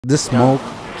This smoke,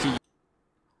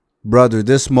 brother,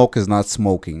 this smoke is not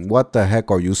smoking. What the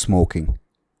heck are you smoking?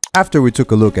 After we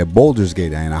took a look at Baldur's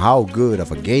Gate and how good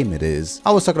of a game it is,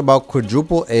 I was talking about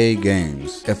Quadruple-A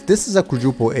games. If this is a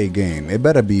Quadruple-A game, it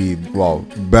better be, well,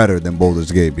 better than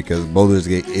Baldur's Gate, because Baldur's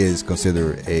Gate is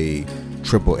considered a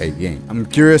Triple-A game. I'm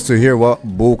curious to hear what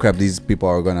bullcrap these people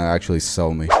are gonna actually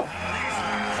sell me.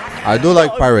 I do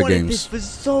like pirate games. This for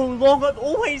so long. I've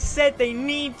always said they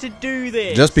need to do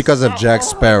this. Just because of Jack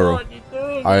Sparrow.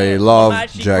 I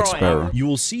love Jack Sparrow. You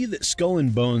will see that Skull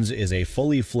and Bones is a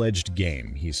fully fledged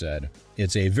game, he said.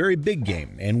 It's a very big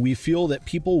game, and we feel that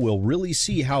people will really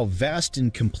see how vast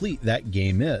and complete that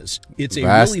game is. It's a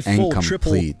really full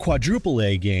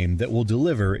quadruple-A game that will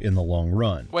deliver in the long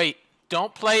run. Wait,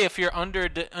 don't play if you're under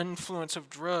the influence of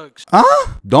drugs.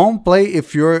 Huh? Don't play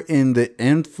if you're in the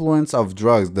influence of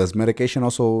drugs. Does medication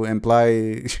also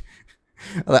imply...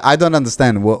 I don't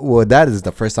understand. Well, that is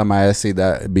the first time I see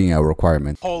that being a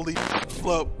requirement. Holy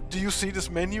flip. Do you see this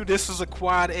menu? This is a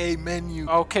Quad-A menu.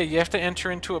 Okay, you have to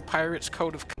enter into a pirate's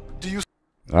code of... Do you...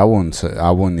 I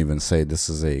wouldn't even say this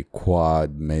is a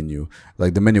quad menu.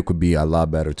 Like, the menu could be a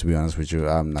lot better, to be honest with you.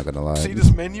 I'm not gonna lie. See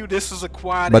this menu? This is a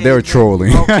Quad-A. But they're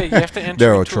trolling. Okay, you have to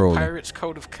enter into a pirate's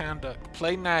code of conduct.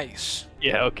 Play nice.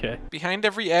 Yeah, okay. Behind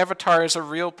every avatar is a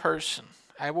real person.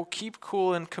 I will keep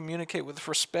cool and communicate with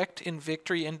respect in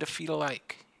victory and defeat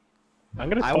alike. I'm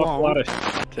gonna talk a lot of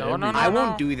shit to I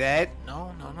won't do that.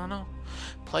 No.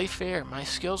 Play fair. My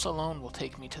skills alone will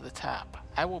take me to the top.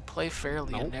 I will play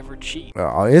fairly and never cheat.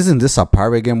 Isn't this a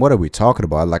pirate game? What are we talking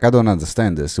about? Like, I don't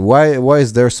understand this. Why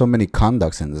is there so many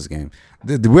conducts in this game?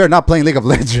 We are not playing League of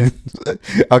Legends.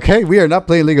 Okay? We are not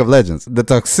playing League of Legends. The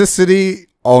toxicity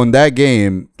on that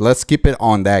game, let's keep it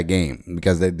on that game,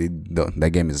 because that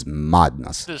game is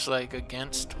madness. This is like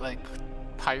against like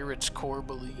pirates' core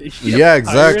beliefs. Yeah,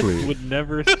 exactly. Pirates would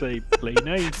never say play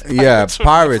nice. Yeah,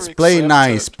 pirates play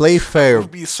nice, play fair.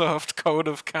 Ubisoft code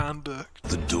of conduct.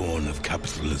 The dawn of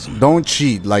capitalism. Don't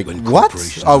cheat. Like,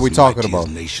 what are we talking about?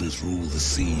 Nations rule the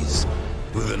seas.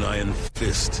 With an iron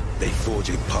fist, they forge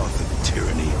a path of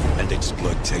tyranny and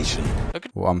exploitation.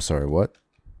 Well, I'm sorry, what?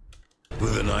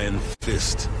 With an iron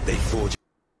fist, they forge.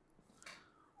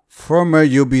 Former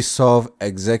Ubisoft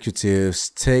executives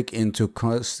take into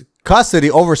custody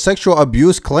over sexual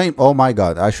abuse claim. Oh my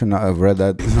god, I should not have read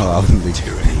that. No, I wouldn't be.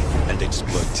 Tyranny and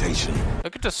exploitation.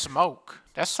 Look at the smoke.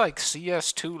 That's like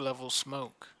CS2 level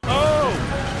smoke. Oh!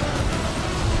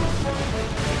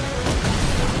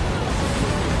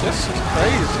 This is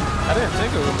crazy. I didn't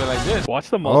think it would be like this.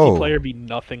 Watch the multiplayer be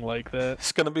nothing like that.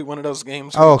 It's gonna be one of those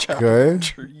games. Okay.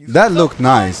 That looked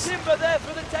nice.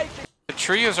 The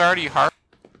tree is already hard.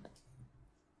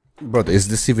 Bro, is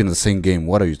this even the same game?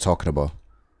 What are you talking about?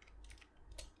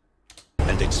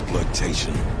 And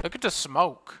exploitation. Look at the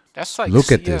smoke. That's like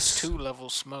Look at CS2 level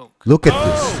smoke. Look at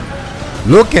this.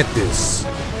 Look at this.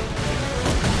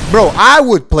 Bro, I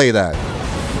would play that.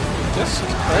 This is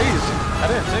crazy. I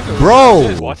didn't think it was bro. like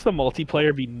this. Watch the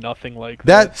multiplayer be nothing like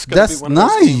that. That's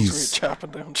nice.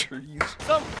 Chopping down trees.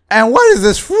 And what is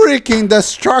this freaking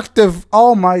destructive?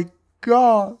 Oh my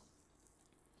god.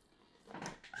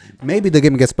 Maybe the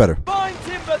game gets better.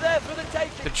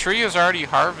 The tree is already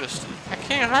harvested. I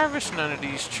can't harvest none of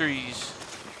these trees.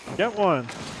 Get one.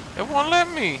 It won't let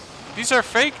me. These are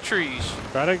fake trees.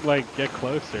 Try to like get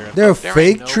closer. They're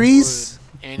fake trees?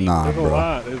 Nah, There's bro. a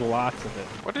lot. There's lots of it.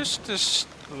 What is this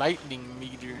lightning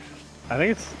meter? I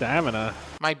think it's stamina.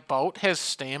 My boat has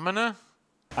stamina?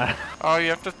 Oh, you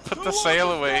have to put the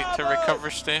sail away to recover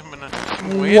stamina.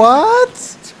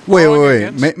 What?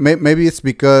 Wait. Maybe it's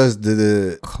because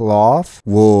the cloth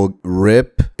will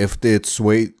rip if it's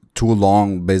way too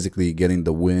long, basically getting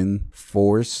the wind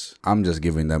force. I'm just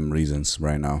giving them reasons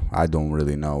right now. I don't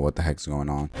really know what the heck's going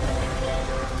on.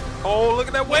 Oh, look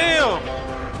at that whale!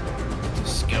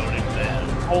 Skeleton man.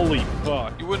 Holy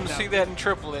fuck. You wouldn't see that in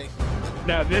AAA.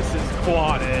 Now this is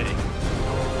Quad-A.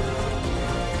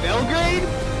 Belgrade?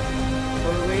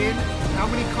 Berlin? How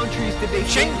many countries did they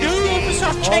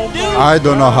Chengdu! I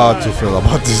don't know how to feel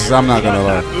about this. I'm not gonna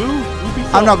lie.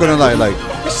 I'm not gonna lie. Like,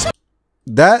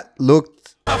 that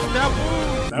looked. That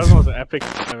was the most epic.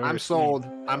 I'm sold.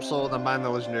 I'm sold. I'm buying the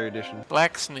Legendary Edition.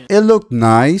 Blacksmith. It looked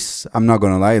nice. I'm not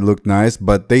gonna lie. It looked nice,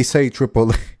 but they say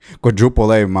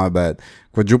Quadruple-A. My bad.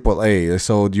 Quadruple-A.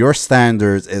 So your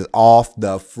standards is off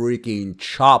the freaking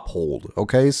chop hold.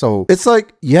 Okay, so it's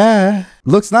like, yeah,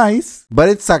 looks nice, but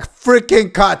it's a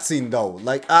freaking cutscene though.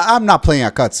 Like, I'm not playing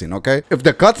a cutscene. Okay, if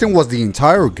the cutscene was the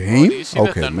entire game,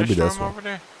 okay, maybe that's what. Over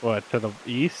there? What, to the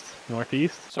east?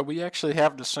 Northeast. So we actually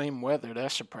have the same weather.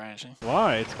 That's surprising.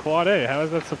 Why? It's Quad A. How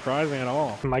is that surprising at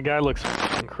all? My guy looks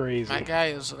crazy. My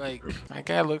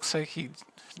guy looks like he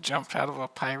jumped out of a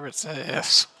pirate's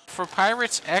ass. For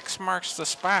pirates, X marks the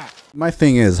spot. My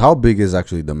thing is, how big is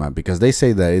actually the map? Because they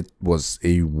say that it was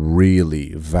a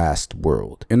really vast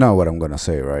world. You know what I'm gonna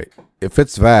say, right? If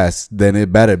it's vast, then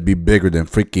it better be bigger than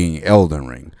freaking Elden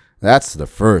Ring. That's the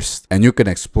first. And you can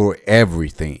explore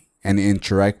everything and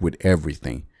interact with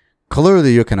everything.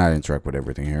 Clearly, you cannot interact with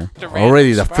everything here.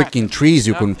 Already, the freaking trees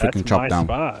you couldn't freaking chop down.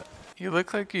 Spot. You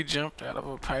look like you jumped out of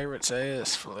a pirate's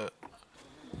ass, Flip.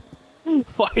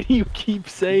 Why do you keep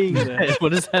saying that?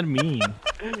 What does that mean?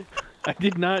 I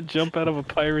did not jump out of a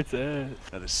pirate's ass.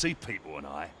 Now the sea people and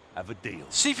I have a deal.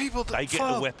 See people They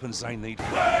get the weapons they need.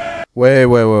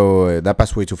 Wait. That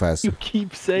passed way too fast. You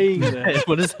keep saying that.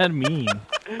 What does that mean?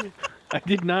 I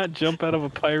did not jump out of a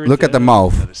pirate's Look at the ass.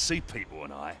 mouth. Now the sea people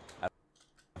and I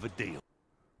have a deal.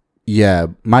 Yeah,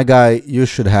 my guy, you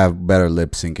should have better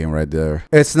lip syncing right there.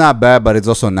 It's not bad, but it's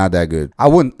also not that good. I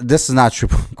wouldn't. This is not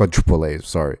Quadruple-A,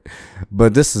 sorry,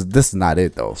 but this is not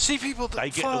it though. See people They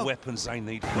get the weapons they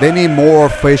need. They need more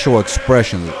facial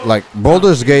expressions. Like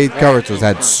Baldur's Gate characters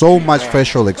had so much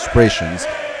facial expressions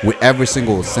with every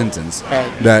single sentence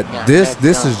that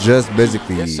this is just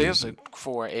basically This is a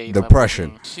 4A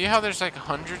depression. See how there's like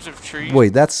hundreds of trees?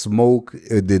 Wait, that smoke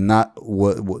did not.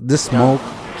 What this smoke?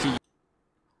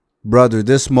 Brother,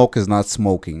 this smoke is not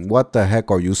smoking. What the heck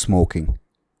are you smoking?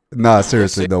 Nah,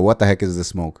 seriously though, what the heck is this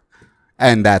smoke?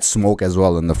 And that smoke as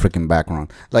well in the freaking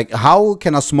background. Like, how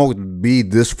can a smoke be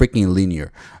this freaking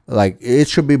linear? Like, it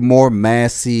should be more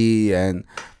messy and...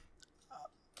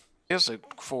 It's a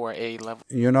 4A level.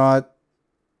 You know what?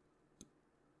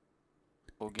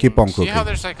 Keep on cooking. See how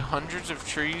there's like hundreds of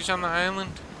trees on the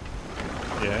island?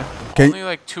 Yeah. Only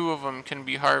like 2 of them can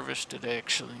be harvested,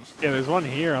 actually. Yeah, there's one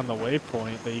here on the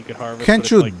waypoint that you could harvest. Can't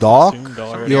but you it's, like, dock consumed your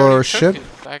already. Somebody already ship? took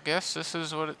it. I guess this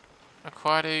is what a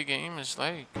quad A game is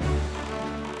like.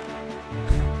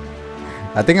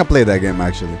 I think I played that game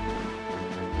actually.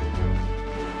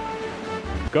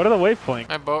 Go to the waypoint.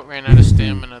 My boat ran out of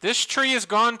stamina. This tree is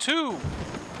gone too.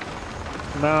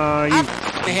 No, you.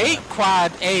 I hate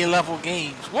quad A level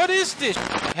games. What is this?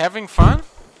 Having fun?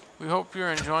 We hope you're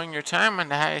enjoying your time on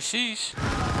the high seas.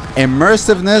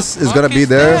 Immersiveness is gonna be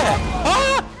there.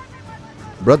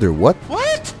 Brother, what?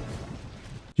 What?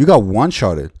 You got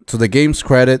one-shotted. To the game's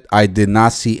credit, I did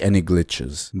not see any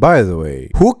glitches. By the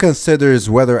way, who considers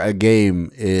whether a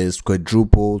game is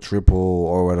quadruple, triple,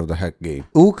 or whatever the heck game?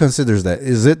 Who considers that?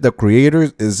 Is it the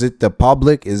creators? Is it the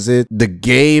public? Is it the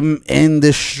game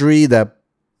industry that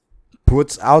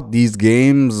puts out these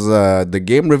games? The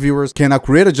game reviewers? Can a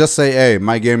creator just say, hey,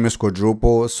 my game is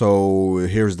quadruple, so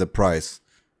here's the price?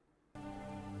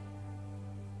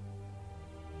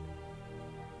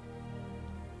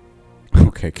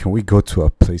 Okay, can we go to a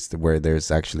place where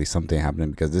there's actually something happening?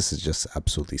 Because this is just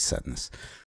absolutely sadness.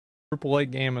 Triple-A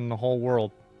game in the whole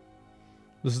world.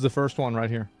 This is the first one right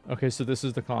here. Okay, so this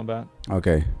is the combat.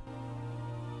 Okay.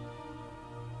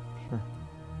 Sure.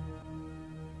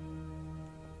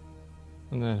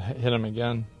 And then hit him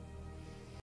again.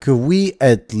 Could we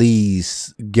at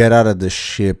least get out of the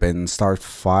ship and start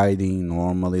fighting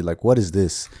normally? Like, what is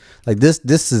this? Like,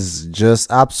 this is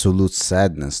just absolute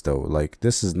sadness, though. Like,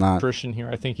 this is not... Christian here.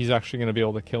 I think he's actually going to be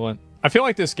able to kill it. I feel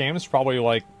like this game is probably,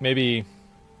 like, maybe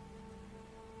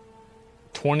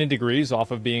 20 degrees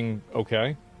off of being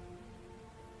okay.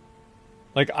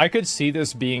 Like, I could see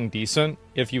this being decent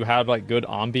if you had, like, good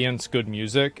ambience, good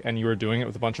music, and you were doing it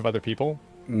with a bunch of other people.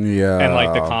 Yeah. And,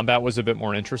 like, the combat was a bit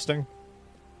more interesting.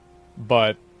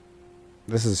 But...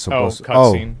 This is supposed to...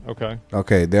 cutscene. Okay.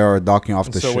 Okay, they are docking off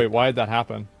the ship. So, wait, why did that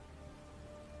happen?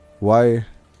 Why?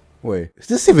 Wait, is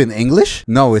this even English?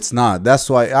 No, it's not. That's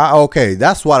why. Okay,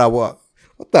 that's what I want.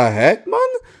 What the heck, man?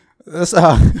 That's,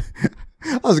 I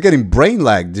was getting brain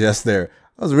lag just there.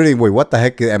 I was reading. Wait, what the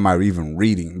heck am I even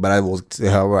reading? But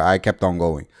I kept on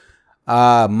going.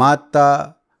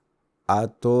 Mata a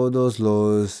todos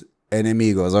los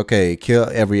enemigos. Okay, kill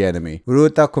every enemy.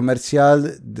 Ruta comercial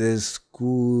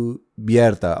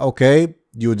descubierta. Okay,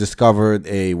 you discovered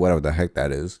a whatever the heck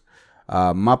that is.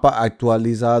 Mapa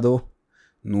actualizado,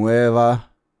 nueva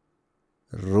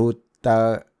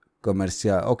ruta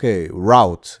comercial. Okay,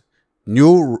 route,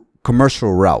 new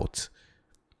commercial route.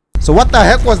 So what the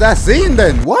heck was that scene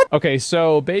then? What? Okay,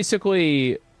 so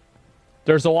basically,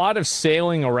 there's a lot of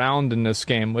sailing around in this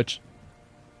game, which...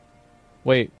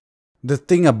 Wait. The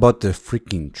thing about the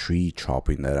freaking tree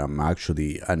chopping that I'm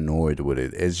actually annoyed with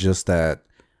it is just that,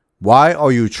 why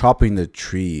are you chopping the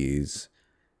trees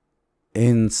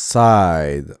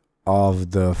inside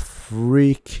of the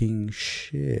freaking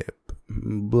ship.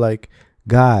 Like,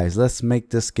 guys, let's make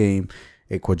this game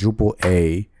a quadruple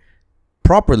A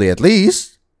properly. At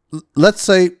least, let's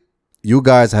say you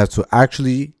guys have to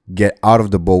actually get out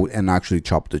of the boat and actually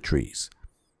chop the trees.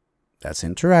 That's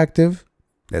interactive.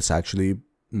 That's actually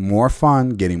more fun,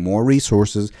 getting more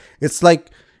resources. It's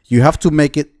like you have to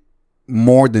make it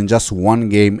more than just one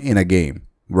game in a game,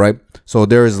 right? So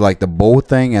there's like the boat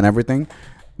thing and everything,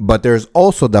 but there's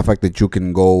also the fact that you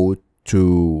can go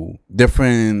to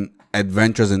different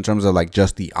adventures in terms of like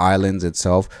just the islands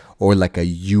itself, or like a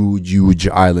huge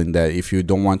island that if you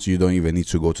don't want to, you don't even need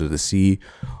to go to the sea.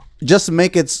 Just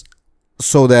make it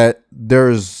so that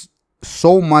there's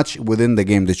so much within the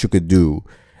game that you could do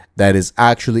that is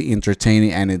actually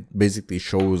entertaining, and it basically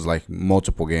shows like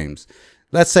multiple games.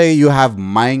 Let's say you have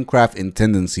Minecraft in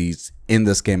tendencies in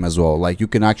this game as well. Like you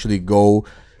can actually go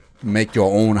make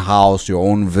your own house, your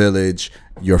own village.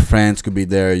 Your friends could be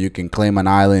there. You can claim an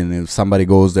island, and if somebody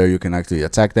goes there, you can actually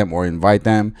attack them or invite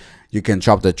them. You can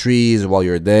chop the trees while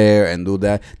you're there and do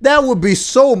that. That would be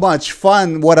so much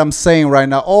fun, what I'm saying right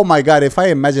now. Oh my god, if I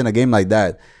imagine a game like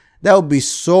that, that would be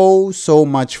so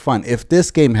much fun. If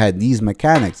this game had these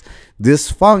mechanics,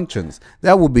 these functions,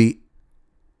 that would be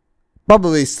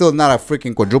probably still not a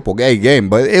freaking quadruple-A game,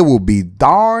 but it will be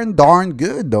darn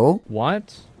good though.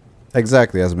 What?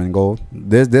 Exactly, Asmongold.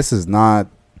 This is not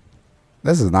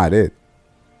it.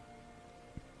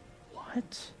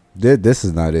 What? This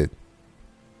is not it.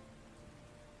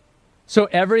 So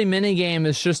every minigame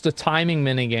is just a timing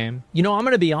minigame. You know, I'm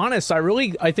going to be honest.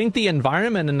 I think the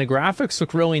environment and the graphics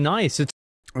look really nice. It's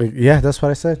Yeah, that's what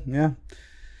I said. Yeah.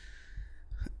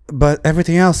 But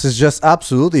everything else is just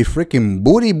absolutely freaking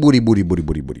booty.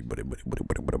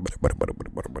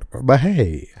 But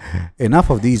hey, enough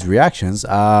of these reactions.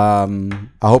 I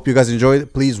hope you guys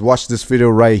enjoyed. Please watch this video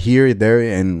right here, there,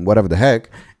 and whatever the heck,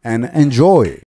 and enjoy.